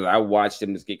as I watched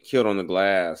him just get killed on the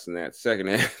glass in that second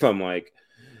half, I'm like,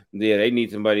 yeah, they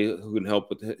need somebody who can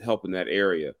help in that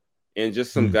area, and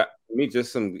just some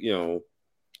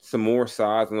some more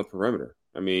size on the perimeter.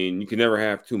 I mean, you can never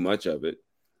have too much of it.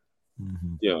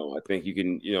 I think you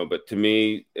can, but to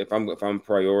me, if I'm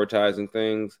prioritizing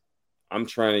things, I'm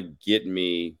trying to get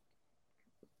me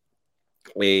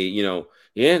he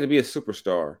has to be a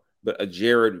superstar, but a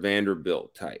Jared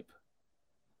Vanderbilt type.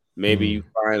 Maybe you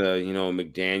find a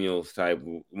McDaniels type,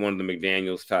 one of the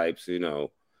McDaniels types,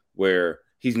 where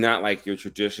he's not like your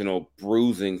traditional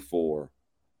bruising 4,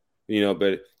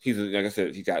 but he's, like I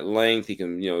said, he's got length. He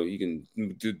can, he can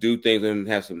do things and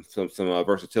have some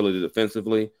versatility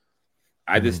defensively.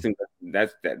 I just think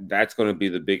that's going to be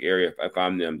the big area if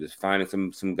I'm them, just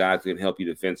finding some guys who can help you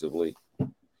defensively.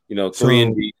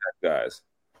 3-and-D type guys.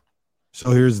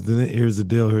 So here's the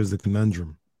deal. Here's the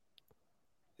conundrum.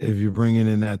 If you're bringing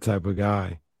in that type of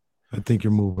guy, I think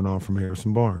you're moving on from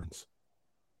Harrison Barnes.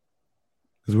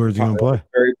 Because where's he going to play?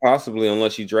 Very possibly,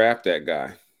 unless you draft that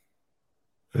guy.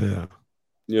 Yeah.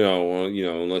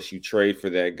 Unless you trade for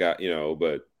that guy,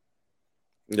 but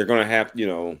they're going to have,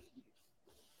 it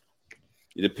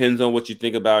depends on what you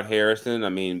think about Harrison. I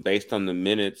mean, based on the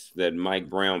minutes that Mike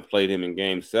Brown played him in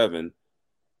Game 7,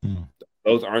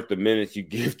 those aren't the minutes you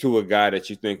give to a guy that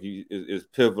you think is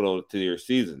pivotal to your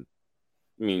season.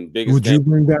 I mean, would you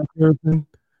bring back Harrison?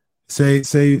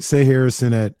 Say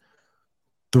Harrison at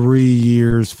 3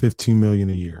 years, $15 million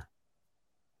a year.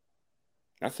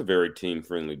 That's a very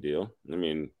team-friendly deal. I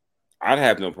mean, I'd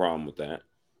have no problem with that.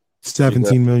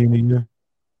 $17 million a year.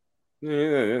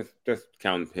 Yeah, that's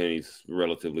counting pennies,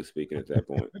 relatively speaking, at that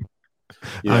point.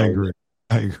 I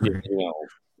agree.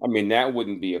 I mean, that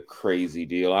wouldn't be a crazy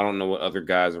deal. I don't know what other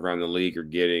guys around the league are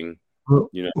getting.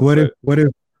 What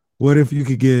if you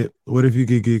could get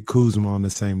Kuzma on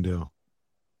the same deal?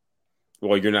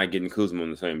 Well, you're not getting Kuzma on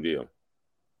the same deal.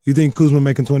 You think Kuzma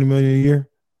making $20 million a year?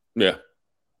 Yeah.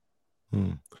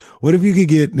 What if you could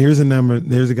get? Here's a number.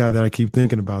 There's a guy that I keep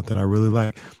thinking about that I really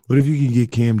like. What if you could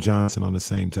get Cam Johnson on the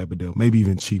same type of deal, maybe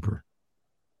even cheaper?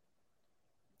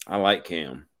 I like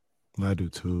Cam. I do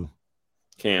too.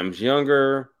 Cam's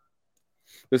younger.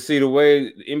 But see, the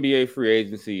way the NBA free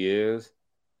agency is,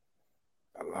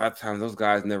 a lot of times those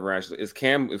guys never actually. Is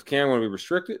Cam going to be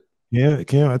restricted? Yeah,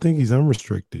 Cam. I think he's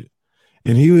unrestricted.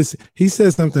 And he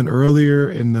said something earlier,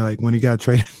 and like when he got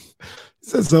traded. He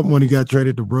said something when he got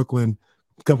traded to Brooklyn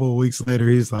a couple of weeks later.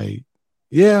 He's like,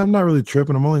 yeah, I'm not really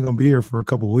tripping. I'm only going to be here for a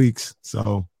couple of weeks.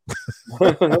 So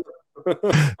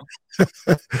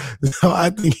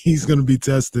I think he's going to be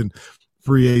testing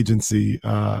free agency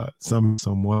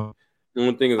somewhat. The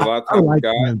one thing is a lot of times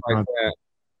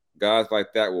guys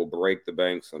like that will break the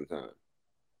bank sometime.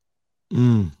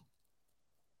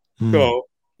 So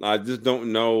I just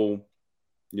don't know,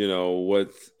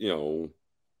 what's,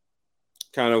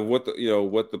 kind of what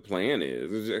the plan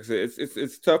is.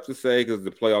 It's tough to say because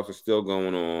the playoffs are still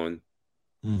going on,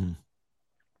 and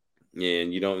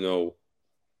you don't know,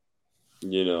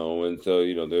 and so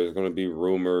there's going to be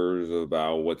rumors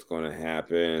about what's going to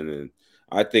happen, and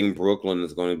I think Brooklyn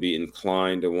is going to be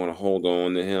inclined to want to hold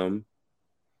on to him,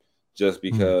 just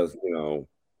because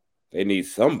they need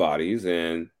somebodies,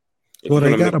 and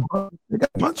they got a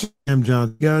bunch of Cam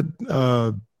Johnson. They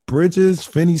got Bridges,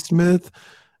 Finney-Smith.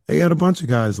 They got a bunch of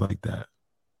guys like that.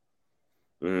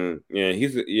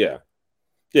 Yeah.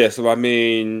 So I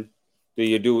mean, do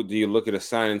you look at a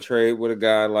sign and trade with a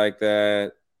guy like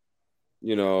that?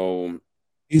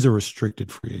 He's a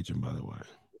restricted free agent, by the way.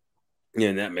 Yeah,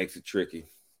 and that makes it tricky.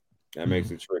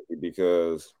 Makes it tricky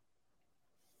because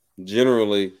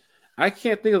generally, I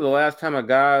can't think of the last time a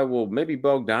guy. Well, maybe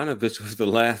Bogdanovich was the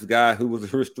last guy who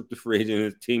was a restricted free agent and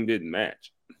his team didn't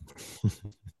match.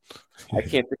 I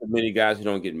can't think of many guys who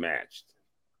don't get matched.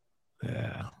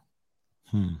 Yeah.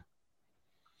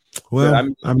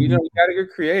 Well, but, you got to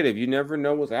get creative. You never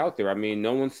know what's out there. I mean,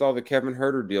 no one saw the Kevin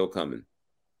Huerter deal coming.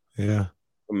 Yeah.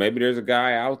 So maybe there's a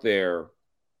guy out there.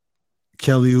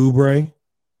 Kelly Oubre.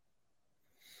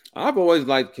 I've always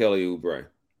liked Kelly Oubre.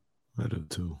 I do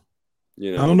too.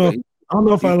 I don't know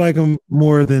if I like him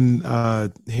more than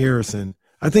Harrison.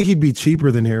 I think he'd be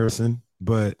cheaper than Harrison,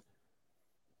 but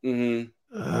I don't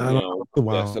know.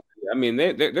 Wow. I mean,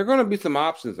 there are going to be some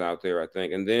options out there, I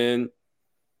think, and then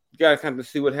you got to kind of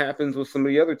see what happens with some of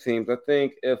the other teams. I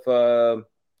think if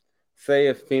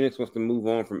Phoenix wants to move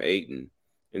on from Ayton,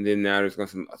 and then now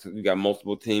you got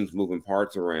multiple teams moving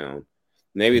parts around.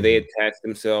 Maybe they attach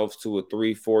themselves to a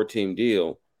 3-4 team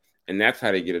deal, and that's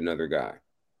how they get another guy.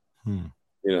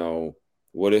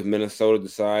 What if Minnesota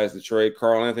decides to trade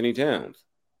Karl Anthony Towns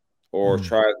or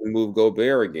tries to move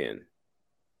Gobert again?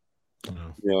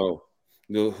 Who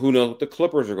knows what the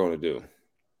Clippers are going to do?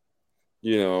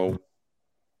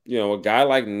 A guy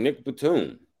like Nick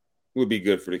Batum would be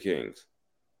good for the Kings.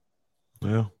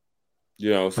 Yeah.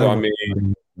 So I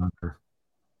mean,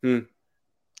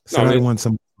 I want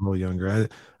something a little younger.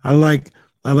 I like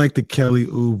the Kelly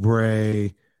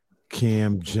Oubre,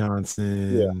 Cam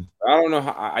Johnson. Yeah. I don't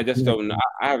know. I just don't know.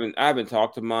 I haven't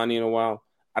talked to Monty in a while.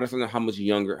 I just don't know how much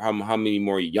younger, how many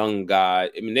more young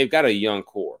guys. I mean, they've got a young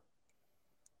core.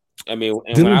 I mean,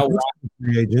 and when I watch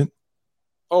free agent.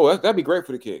 Oh, that'd be great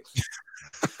for the Kings.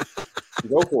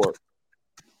 Go for it.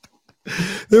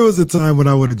 There was a time when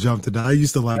I would have jumped to that. I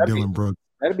used to like Dylan Brooks.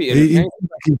 That'd be entertaining.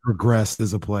 He progressed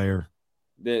as a player.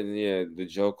 Then, the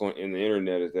joke in the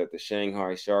internet is that the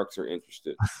Shanghai Sharks are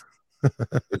interested.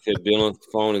 They said Dylan's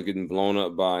phone is getting blown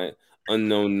up by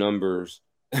unknown numbers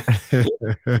in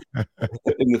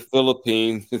the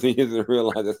Philippines. He doesn't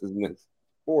realize this is next.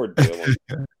 Poor Dylan.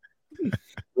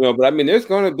 But I mean, there's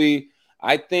going to be,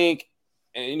 I think,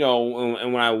 and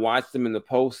when I watch them in the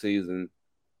postseason,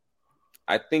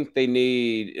 I think they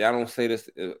need, I don't say this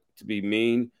to be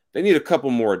mean, they need a couple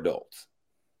more adults.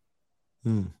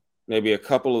 Maybe a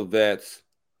couple of vets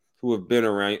who have been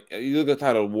around. You look at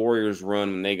how the Warriors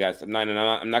run when they got, I'm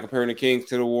not comparing the Kings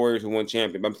to the Warriors who won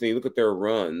champion, but I'm saying look at their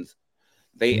runs.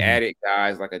 They added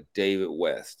guys like a David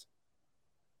West,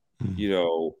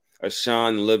 a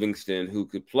Sean Livingston who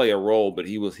could play a role, but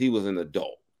he was an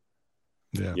adult.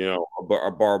 Yeah.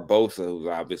 A Barbosa who's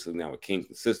obviously now a Kings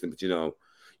assistant, but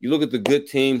you look at the good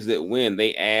teams that win,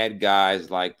 they add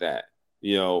guys like that.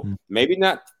 Maybe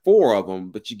not 4 of them,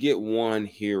 but you get one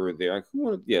here or there.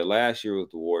 Last year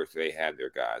with the Warriors, they had their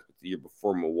guys. But the year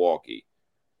before Milwaukee,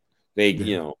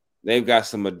 they've got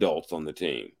some adults on the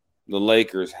team. The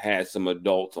Lakers had some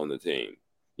adults on the team.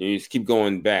 You just keep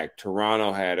going back.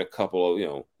 Toronto had a couple of,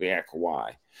 they had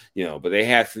Kawhi, but they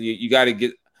had, you got to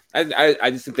get,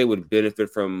 I just think they would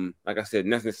benefit from, like I said,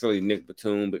 not necessarily Nick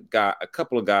Batum, but a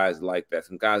couple of guys like that,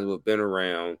 some guys who have been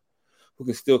around who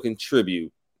can still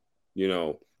contribute,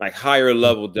 like higher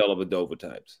level Dellavedova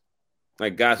types,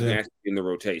 like guys who can actually be in the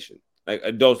rotation, like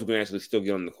adults who can actually still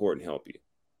get on the court and help you.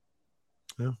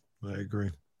 Yeah, I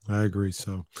agree.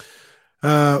 So,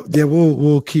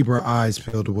 we'll keep our eyes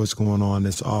peeled to what's going on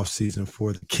this offseason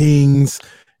for the Kings.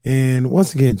 And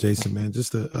once again, Jason, man,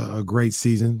 just a great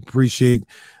season. Appreciate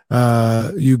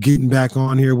you getting back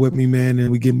on here with me, man, and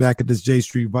we getting back at this J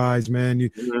Street Vibes, man. You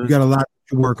got a lot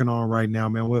you're working on right now,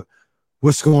 man.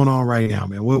 What's going on right now,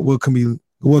 man? What can we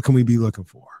be looking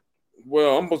for?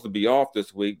 Well, I'm supposed to be off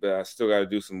this week, but I still got to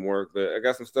do some work. But I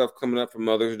got some stuff coming up for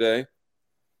Mother's Day. A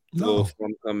little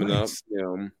something coming up.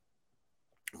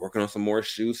 Working on some more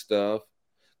shoe stuff.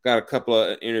 got a couple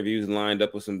of interviews lined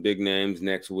up with some big names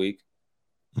next week.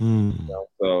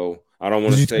 So I don't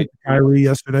want to say Kyrie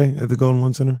yesterday at the Golden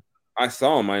One Center. I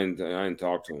saw him. I didn't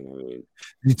talk to him. I mean,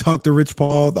 you talked to Rich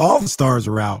Paul. All the stars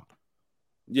are out.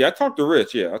 Yeah, I talked to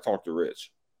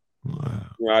Rich. Wow.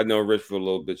 I know Rich for a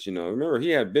little bit. Remember he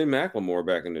had Ben McLemore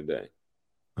back in the day.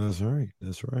 That's right.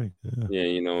 Yeah.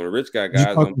 And Rich got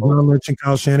guys on John Lynch and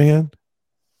Kyle Shanahan.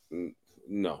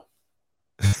 No,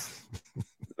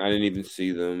 I didn't even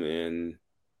see them. And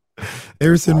they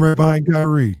were sitting right behind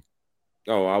Kyrie.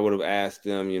 Oh, I would have asked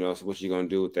them, so what you going to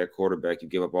do with that quarterback you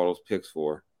give up all those picks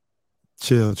for?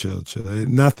 Chill.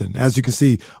 Nothing. As you can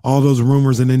see, all those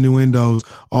rumors and innuendos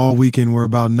all weekend were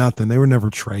about nothing. They were never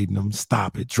trading them.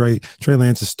 Stop it. Trey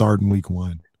Lance is starting week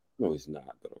 1. No, he's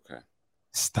not, but okay.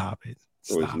 Stop it.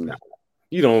 No, he's not.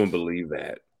 You don't believe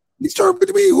that. He's starting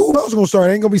to be. Who else is going to start?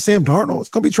 It ain't going to be Sam Darnold. It's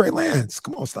going to be Trey Lance.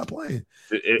 Come on, stop playing.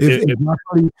 If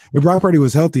Brock Purdy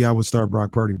was healthy, I would start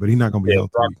Brock Purdy, but he's not going to be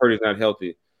healthy. Brock Purdy's not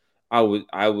healthy. I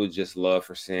would just love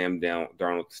for Sam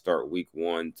Darnold to start week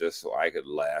 1 just so I could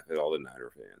laugh at all the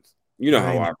Niner fans. You know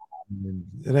how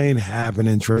it ain't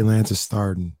happening. Trey Lance is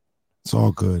starting. It's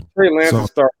all good. Trey Lance is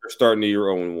starting the year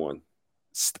 0-1.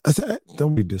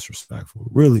 Don't be disrespectful.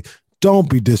 Really, don't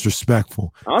be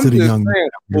disrespectful to the young man.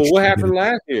 Well, what happened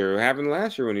last year? What happened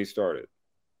last year when he started?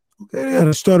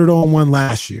 They started 0-1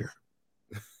 last year.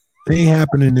 It ain't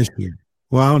happening this year.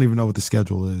 Well, I don't even know what the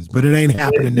schedule is, but it ain't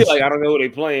happening. I don't know who they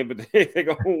playing, but they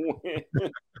gonna win.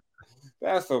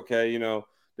 That's okay,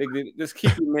 They just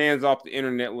keep your mans off the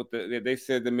internet with they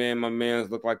said my mans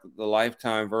look like the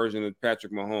Lifetime version of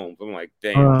Patrick Mahomes. I'm like,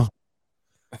 damn.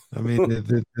 I mean,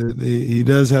 he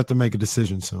does have to make a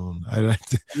decision soon. I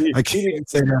can't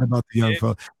say that about the young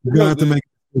fellow. He's gonna have to make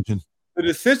a decision. The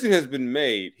decision has been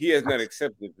made. He has not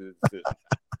accepted the decision.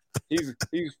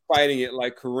 He's fighting it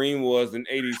like Kareem was in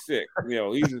 '86.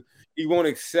 He won't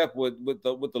accept what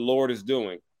the Lord is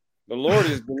doing. The Lord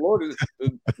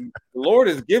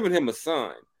is giving him a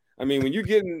sign. I mean, when you're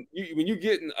getting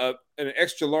an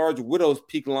extra large widow's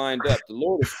peak lined up, the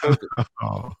Lord is spoken.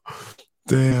 Oh,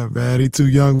 damn, man, he's too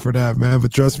young for that, man.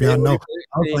 But trust me, I know.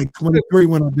 I was like 23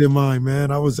 when I did mine,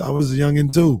 man. I was a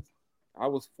youngin' too. I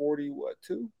was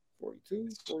 42,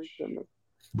 47.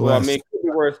 Well, I mean, it could be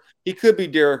worse. He could be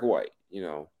Derek White,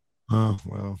 Oh,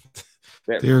 well.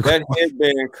 That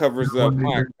headband covers up.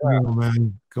 My God.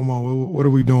 Man. Come on, what are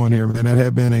we doing here, man? That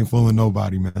headband ain't fooling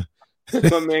nobody, man.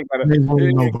 My man got a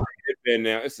headband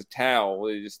now. It's a towel.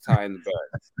 They just tie in the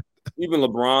back. Even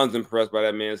LeBron's impressed by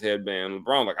that man's headband.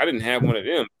 LeBron, I didn't have one of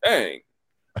them. Dang.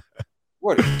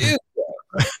 What is that?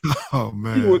 Oh,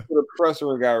 man. He went to the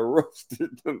presser and got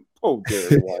roasted. Oh,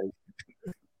 Derek White.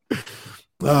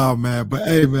 Oh, man. But,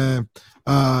 hey, man,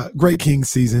 great Kings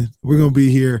season. We're going to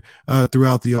be here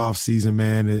throughout the off season,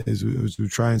 man, as we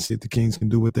try and see if the Kings can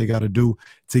do what they got to do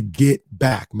to get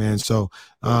back, man. So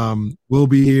we'll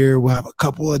be here. We'll have a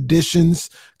couple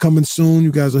additions coming soon.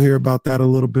 You guys will hear about that a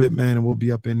little bit, man, and we'll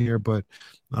be up in here. But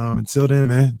until then,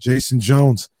 man, Jason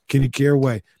Jones, Kenny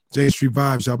Caraway, J Street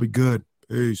Vibes, y'all be good.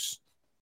 Peace.